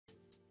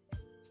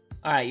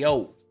All right,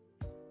 yo.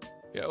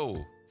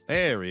 Yo.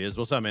 There he is.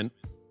 What's up, man?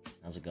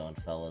 How's it going,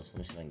 fellas? Let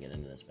me see if I can get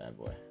into this bad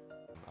boy.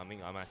 I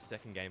mean, I'm my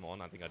second game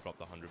on. I think I dropped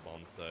 100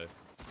 bombs. So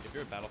if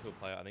you're a Battlefield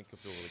player, I think you'll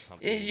feel really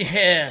comfortable.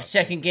 Yeah,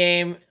 second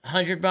game,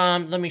 100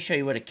 bomb. Let me show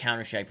you what a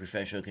Counter-Strike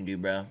professional can do,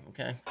 bro.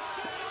 Okay.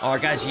 All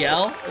right, guys,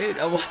 yell. Dude,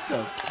 what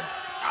the?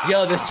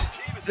 Yo,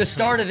 the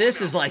start of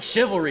this is like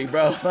chivalry,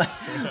 bro. For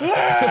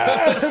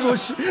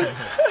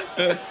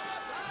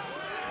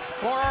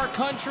our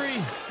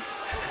country.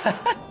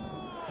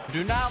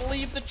 Do not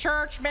leave the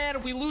church, man.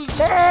 If we lose this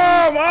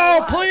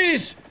oh,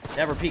 please!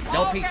 Never peek.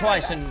 Don't peek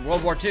twice in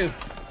World War II.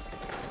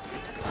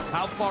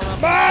 How far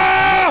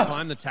up?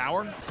 Climb the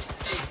tower?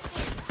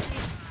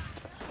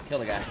 Kill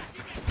the guy.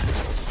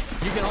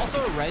 You can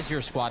also res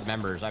your squad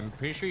members. I'm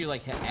pretty sure you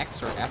like hit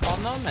X or F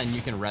on them, and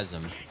you can res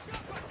them.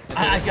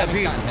 I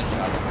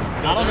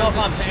don't know if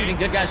I'm shooting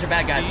good guys or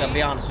bad guys. I'll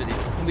be honest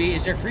with you.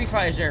 Is there free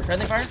fire? Is there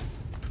friendly fire?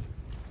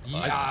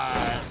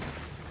 Yeah.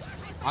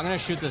 I'm gonna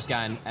shoot this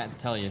guy and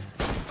tell you.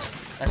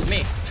 That's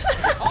me.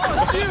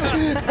 Oh, shoot!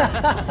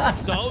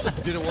 So,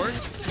 did it work?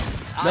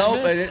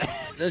 No, but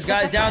there's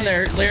guys down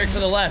there. Lirik to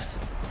the left.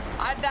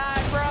 I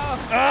died, bro.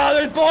 Oh,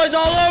 there's boys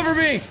all over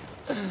me.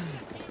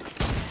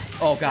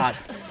 Oh God.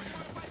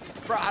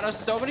 Bro, out of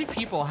so many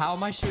people, how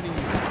am I shooting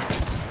you?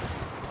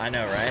 I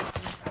know, right?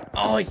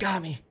 Oh, he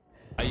got me.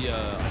 I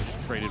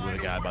just traded with a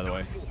guy, by the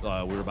way.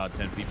 We were about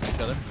 10 feet from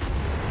each other.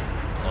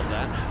 Love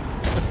that.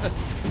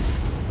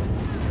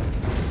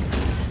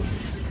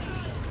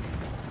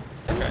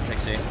 I'm trying to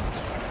fix it.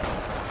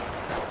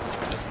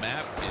 This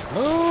map is...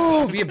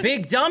 Move, you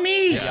big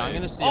dummy! Yeah, I'm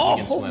gonna see if we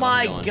can Oh swim.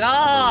 my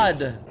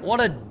God!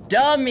 What a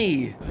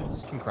dummy!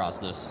 I can cross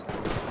this.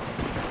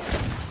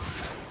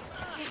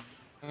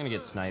 I'm gonna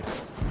get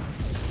sniped.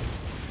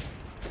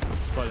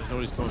 But there's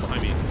nobody's coming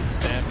behind me and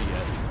stab me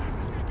yet.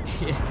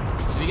 Yeah.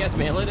 Have you guys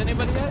meleeed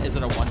anybody yet? Is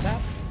it a one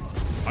tap?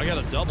 I got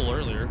a double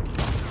earlier.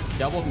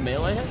 Double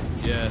melee hit?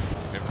 Yeah.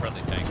 We have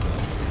friendly tanks.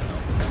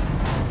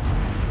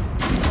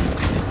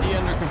 Is he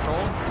under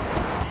control?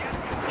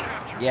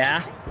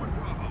 Yeah?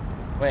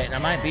 Wait, I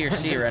might B or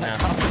C right now.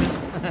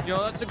 You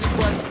know, that's a good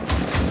question.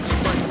 That's a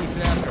good question we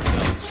should ask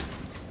ourselves.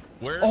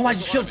 Oh, I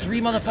just killed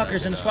 3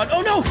 motherfuckers in the squad.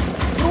 Oh no!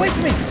 Get away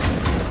from me!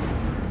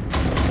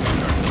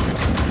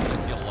 I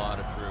see a lot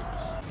of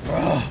troops.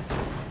 Bro,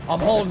 I'm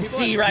holding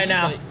C right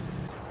now. Like...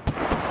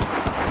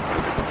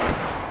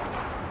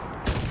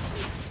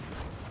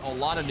 Oh, a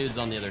lot of dudes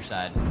on the other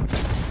side.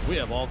 We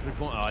have all 3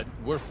 points.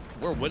 We're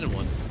winning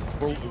one.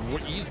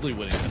 We're easily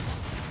winning this.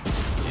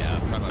 Yeah,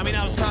 I mean,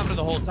 I was confident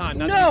the whole time.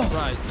 Not No.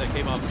 surprised that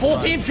came off. Full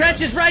team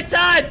trenches, right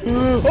side!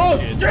 Oh,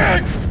 shit!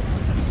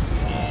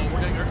 Oh,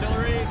 we're getting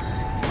artillery.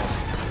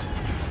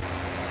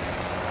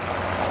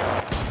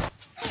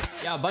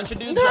 Yeah, a bunch of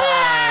dudes.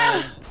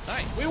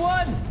 Nice. We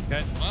won!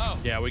 Okay. Wow.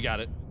 Yeah, we got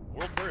it.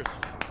 World first.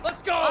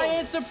 Let's go! I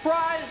ain't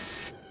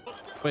surprised!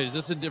 Wait, is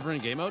this a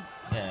different game mode?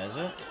 Yeah, is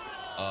it?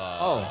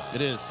 Oh,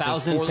 It is.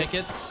 1,000 There's 4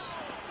 tickets.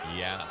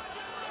 Yeah.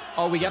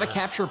 Oh, we gotta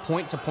capture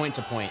point to point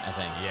to point, I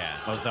think. Yeah.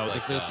 Oh, is that what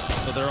Like, this is?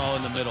 So they're all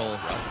in the middle.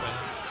 Russia.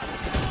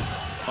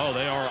 Oh,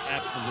 they are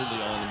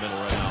absolutely all in the middle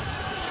right now.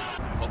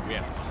 Oh,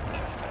 yeah.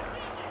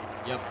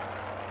 Yep.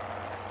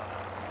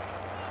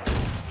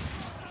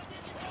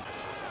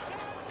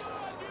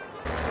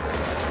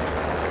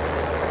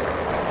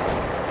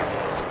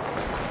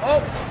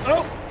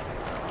 Oh!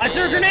 I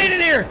threw a grenade in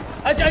here!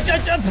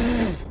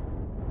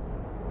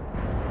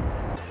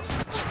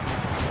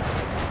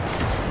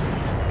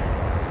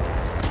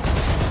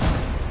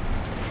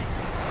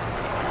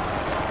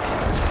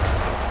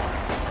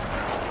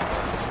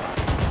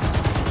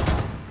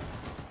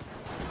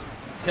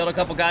 Killed a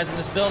couple guys in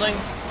this building.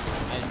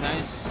 Nice,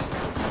 nice.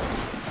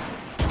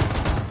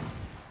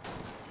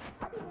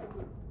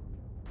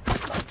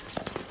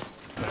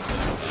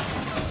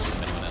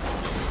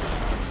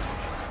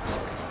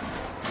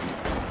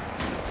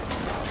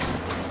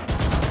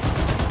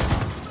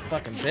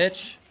 Fucking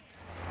bitch.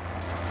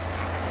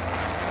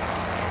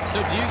 So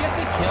do you get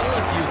the kill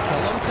if you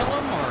kill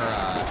him, or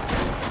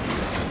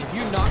if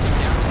you knock him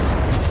down?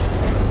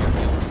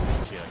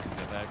 Gee, I can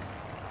get back.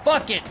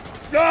 Fuck it!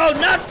 No,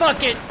 not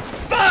fuck it!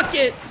 Fuck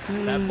it!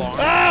 That barn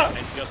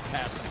and just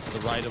past to the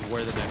right of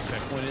where the next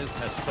checkpoint is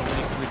has so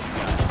many creepy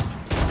guys.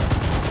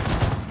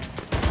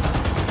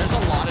 There's a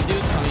lot of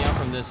dudes coming out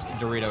from this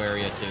Dorito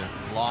area too.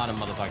 A lot of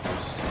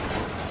motherfuckers.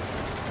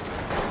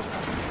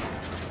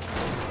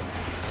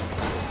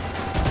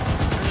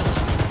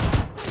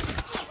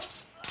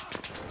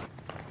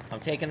 I'm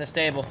taking the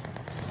stable.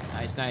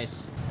 Nice,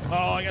 nice.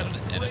 Oh, I got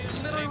him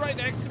literally right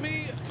next to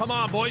me. Come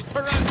on, boys,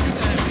 turn around and shoot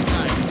that heavy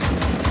guy.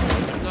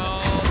 No.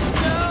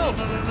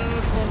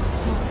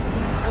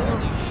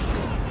 Holy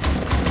shit.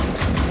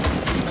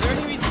 Are there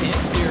any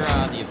tanks near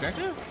the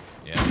objective?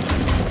 Yeah.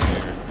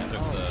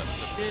 Took the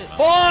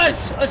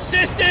Boys!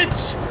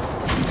 Assistance!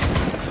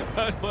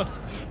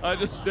 I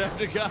just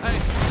stabbed a guy.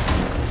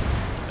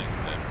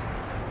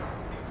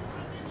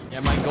 Yeah,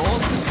 my goal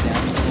is to stab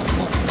someone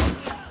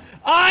once.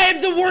 I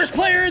am the worst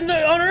player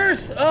on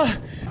Earth!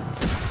 I'm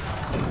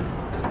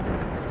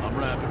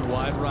rapping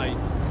wide right.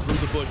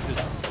 through the bushes.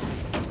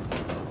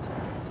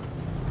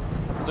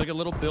 There's like a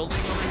little building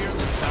over here on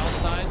the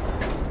south side.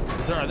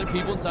 Are there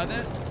people inside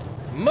that?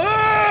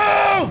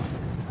 Move!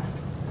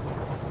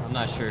 I'm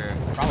not sure.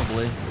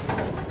 Probably.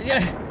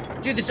 Yeah,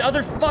 dude, this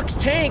other fuck's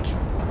tank.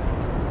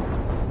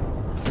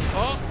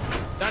 Oh,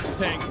 that's a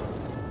tank.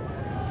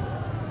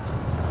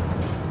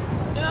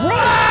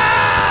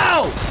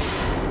 No!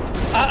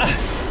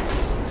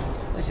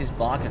 At least he's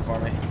blocking for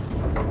me.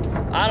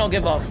 I don't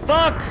give a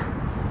fuck.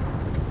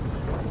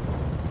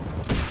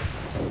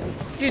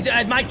 Dude,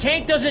 my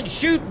tank doesn't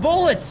shoot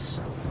bullets.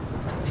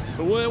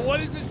 What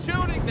is it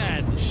shooting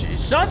then?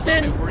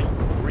 Something.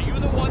 Were you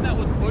the one that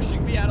was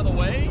pushing me out of the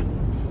way?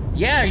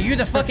 Yeah, are you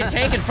the fucking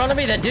tank in front of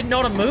me that didn't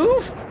know to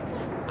move?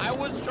 I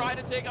was trying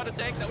to take out a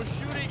tank that was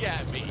shooting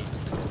at me.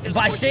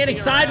 By standing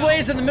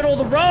sideways in the middle of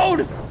the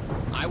road?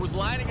 I was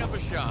lining up a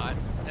shot,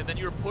 and then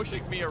you were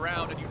pushing me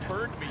around, and you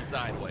turned me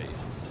sideways.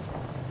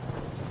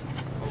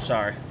 I'm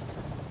sorry.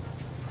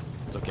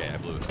 It's okay, I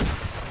blew it up.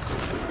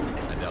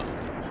 I dealt with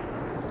it.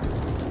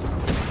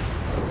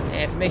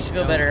 Hey, if it makes you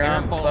feel better,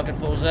 I'm fucking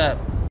fools up.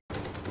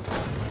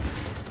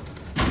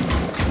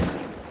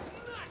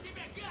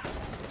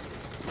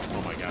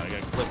 Oh my god, I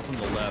got clipped from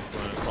the left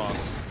running across.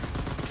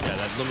 Yeah,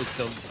 that little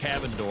the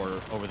cabin door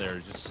over there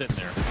is just sitting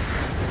there.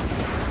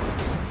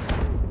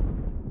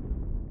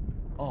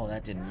 Oh,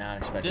 that did not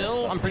expect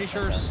Still, that. I'm pretty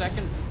sure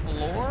second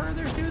floor,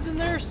 there's dudes in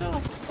there still.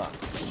 Fuck.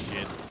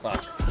 Shit.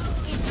 Fuck.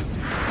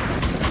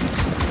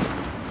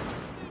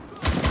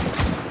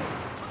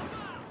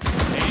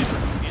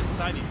 Damn,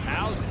 inside these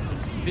houses,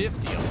 50 of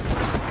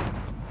them.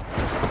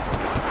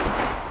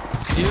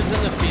 Dudes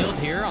in the field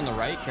here on the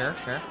right, care.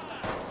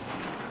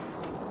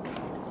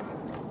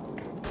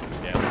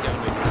 Yeah, we gotta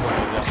make sure we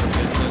walk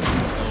against this,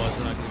 otherwise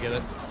we're not gonna get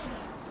it.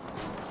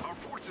 Our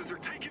forces are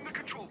taking the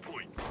control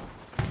point.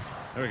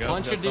 There we go.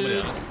 Bunch of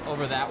dudes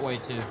over that way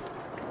too.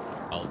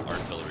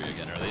 Artillery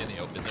again. Are they in the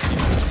open?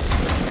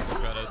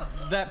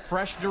 That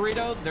fresh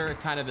Dorito, they're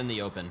kind of in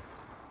the open.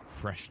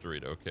 Fresh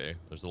Dorito, okay.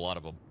 There's a lot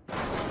of them.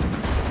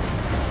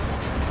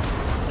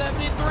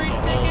 73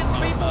 tickets,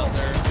 people. Out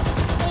there.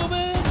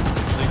 Moving. I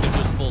think they're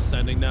just full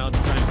sending now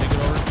to try and take it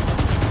over.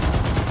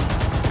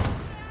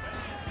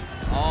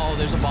 Oh,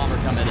 there's a bomber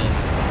coming in.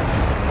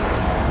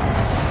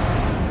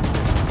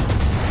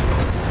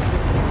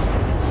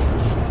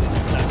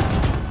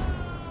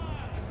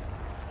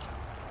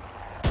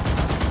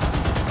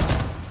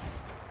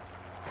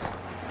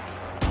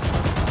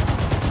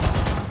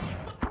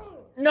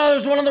 No,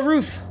 there's one on the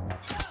roof.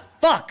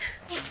 Fuck.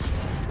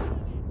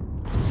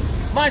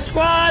 My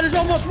squad is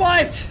almost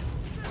wiped.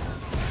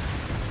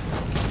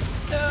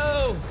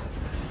 No.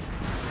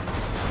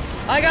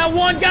 I got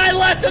one guy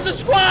left of the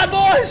squad,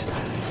 boys.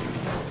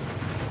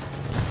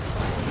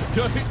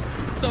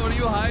 Somebody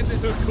you hide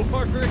in the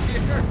corner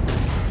here.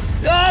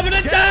 I'm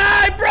gonna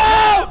die,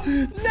 bro.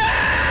 No.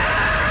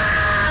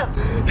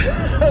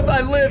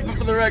 I live, but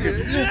for the record.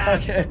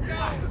 Okay.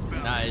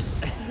 Nice.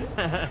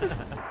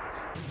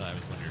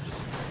 Sometimes when you're just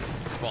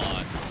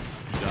spawn,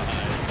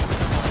 die.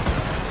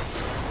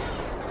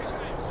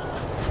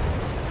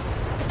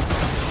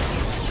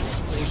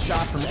 Getting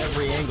shot from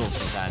every angle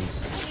sometimes.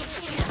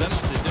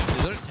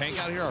 Is there a tank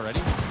out here already?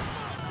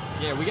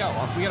 Yeah, we got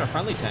a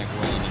friendly tank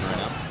rolling in right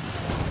now.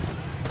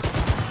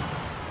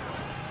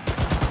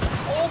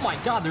 Oh my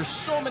god, there's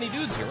so many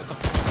dudes here. What the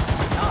fuck?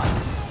 Oh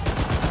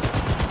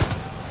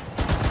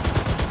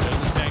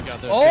There's a tank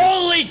out there.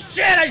 Holy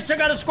shit! I just took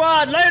out a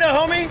squad. Later,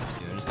 homie. my god.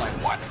 Dude, it's like,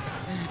 what?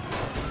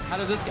 How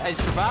did this guy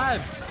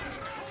survive?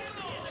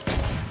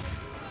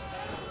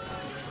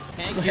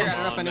 Tank here, I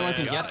don't know if anyone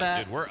can get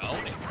that. Dude, we're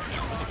owning.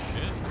 Holy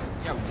shit.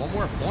 Yeah, one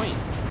more point.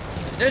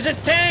 There's a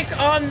tank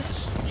on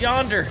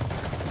yonder.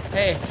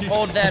 Hey,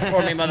 hold that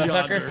for me,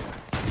 motherfucker.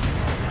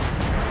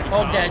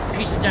 Hold that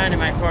piece of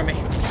dynamite for me.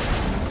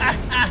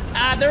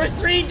 There was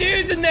 3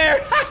 dudes in there.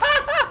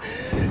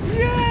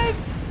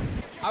 Yes.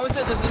 I would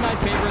say this is my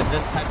favorite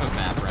this type of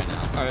map right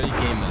now, or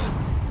game mode.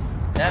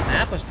 That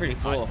map was pretty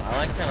cool. I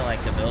like kind of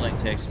like the building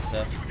ticks and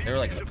stuff. They were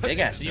like big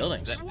ass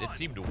buildings. It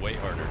seemed way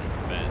harder to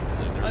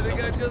defend. I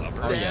think I just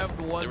cover. stabbed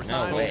one No,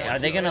 time. wait. Are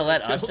they gonna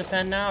let us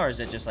defend now, or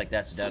is it just like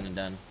that's done and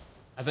done?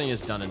 I think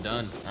it's done and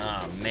done.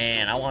 Oh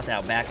man, I want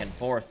that back and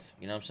forth.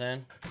 You know what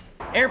I'm saying?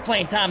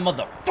 Airplane time,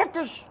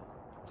 motherfuckers.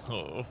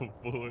 Oh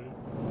boy.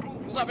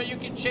 Something you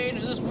can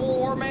change this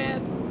war,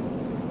 man.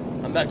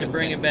 I'm about to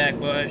bring it back,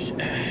 boys.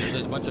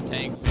 There's a bunch of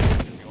tanks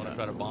if you want to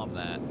try to bomb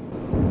that. I'm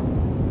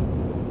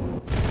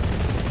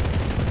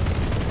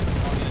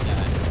gonna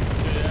die.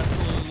 It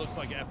absolutely looks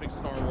like epic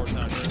Star Wars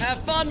out here. Have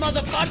fun,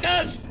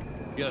 motherfuckers!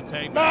 You got a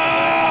tank. Boom!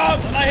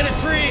 I hit a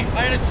tree.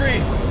 I hit a tree.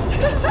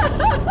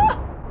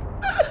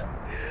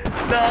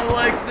 Not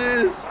like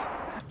this.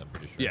 I'm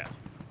pretty sure. Yeah.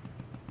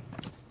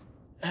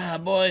 Ah,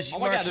 boys, you Oh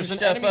my mark god, some there's an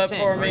stuff enemy up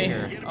tank for right me.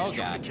 here. Oh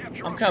god.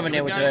 I'm coming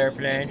in with the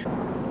airplane.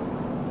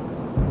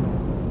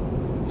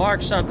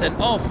 Mark something.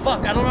 Oh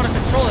fuck! I don't know how to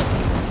control it.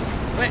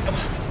 Wait,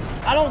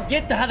 I don't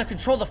get how to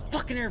control the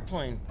fucking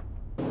airplane.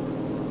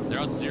 They're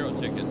on 0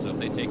 tickets, so if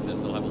they take this,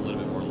 they'll have a little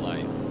bit more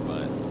life,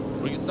 but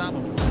we can stop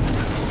them.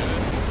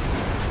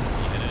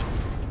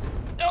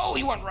 Oh,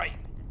 he went right.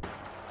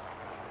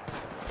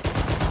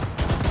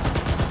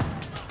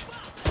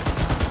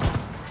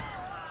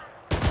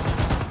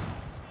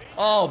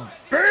 Oh,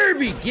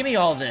 baby, give me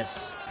all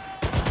this.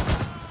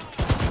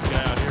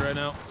 Get out here right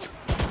now.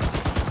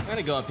 I'm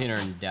gonna go up here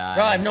and die.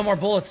 Bro, I have no more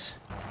bullets.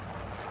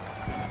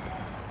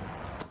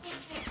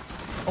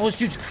 Oh, this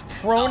dude's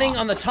proning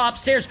on the top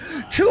stairs.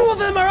 2 of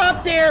them are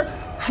up there,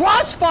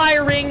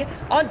 crossfiring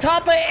on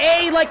top of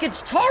A like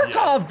it's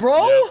Tarkov,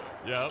 bro.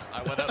 Yep.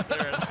 I went up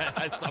there and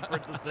I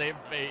suffered the same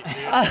fate, dude.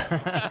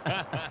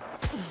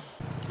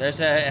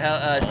 There's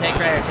a tank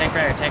right here, tank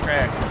right here, tank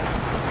right here.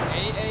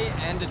 AA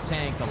and a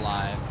tank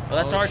alive.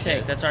 Well, that's Oh, our shit.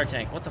 tank. That's our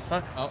tank. What the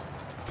fuck? Oh.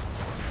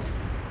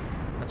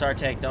 That's our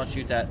tank. Don't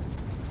shoot that.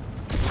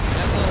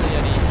 Definitely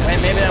any.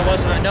 Hey, maybe that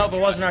wasn't our... Nope, it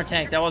wasn't our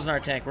tank. That wasn't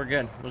our tank. We're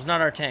good. It was not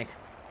our tank.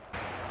 All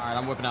right,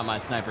 I'm whipping out my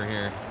sniper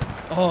here.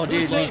 Oh,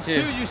 dude, me Safe,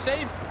 too. You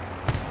safe?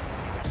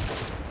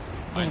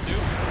 Mine too.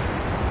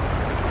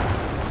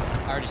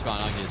 I already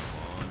spawned. I'll get.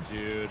 Come on,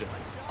 dude.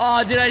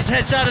 Oh, dude, I just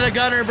headshotted a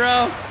gunner,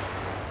 bro.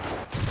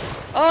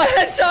 Oh, I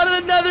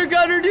headshotted another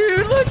gunner,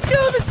 dude. Let's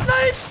go, the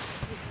snipes.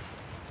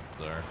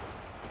 There.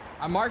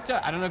 I marked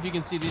up. I don't know if you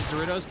can see these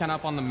Doritos kind of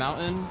up on the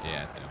mountain.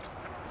 Yeah, I see them.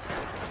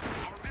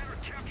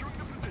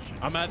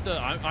 I'm at the.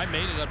 I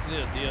made it up to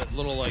the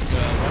little like.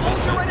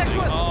 Oh, shit, right next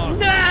to us. Oh,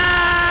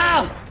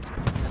 No!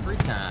 Every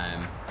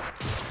time.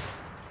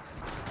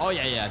 Oh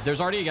yeah, yeah.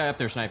 There's already a guy up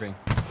there sniping.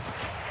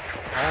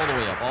 All the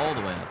way up. All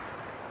the way up.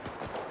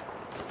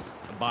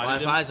 I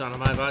have eyes on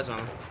him. I have eyes on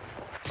him.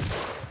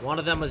 One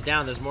of them was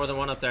down. There's more than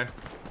one up there.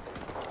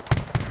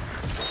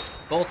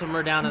 Both of them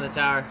are down in the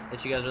tower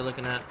that you guys are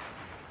looking at.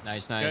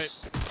 Nice,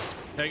 nice. Okay.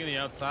 Taking the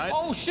outside.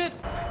 Oh shit!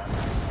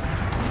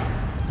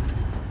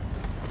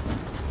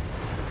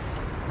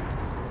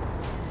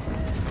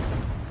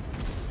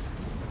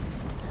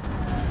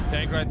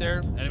 Tank right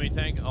there. Enemy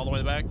tank all the way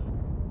in the back.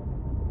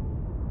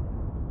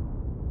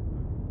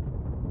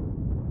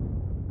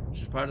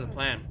 Which is part of the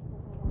plan.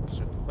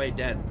 So play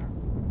dead.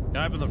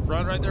 Guy up in the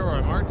front right there where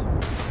I marked.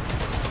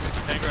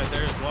 Tank right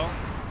there as well.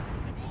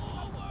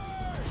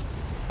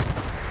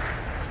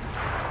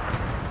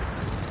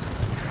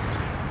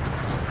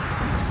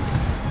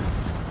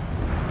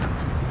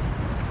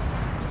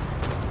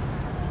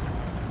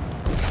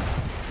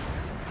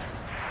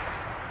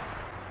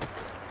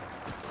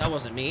 That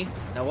wasn't me.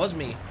 That was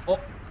me. Oh.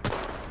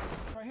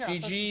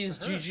 GG's,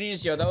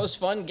 GG's, yo, that was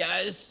fun,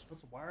 guys.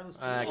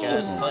 Alright,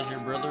 guys. Pleasure,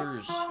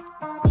 brothers.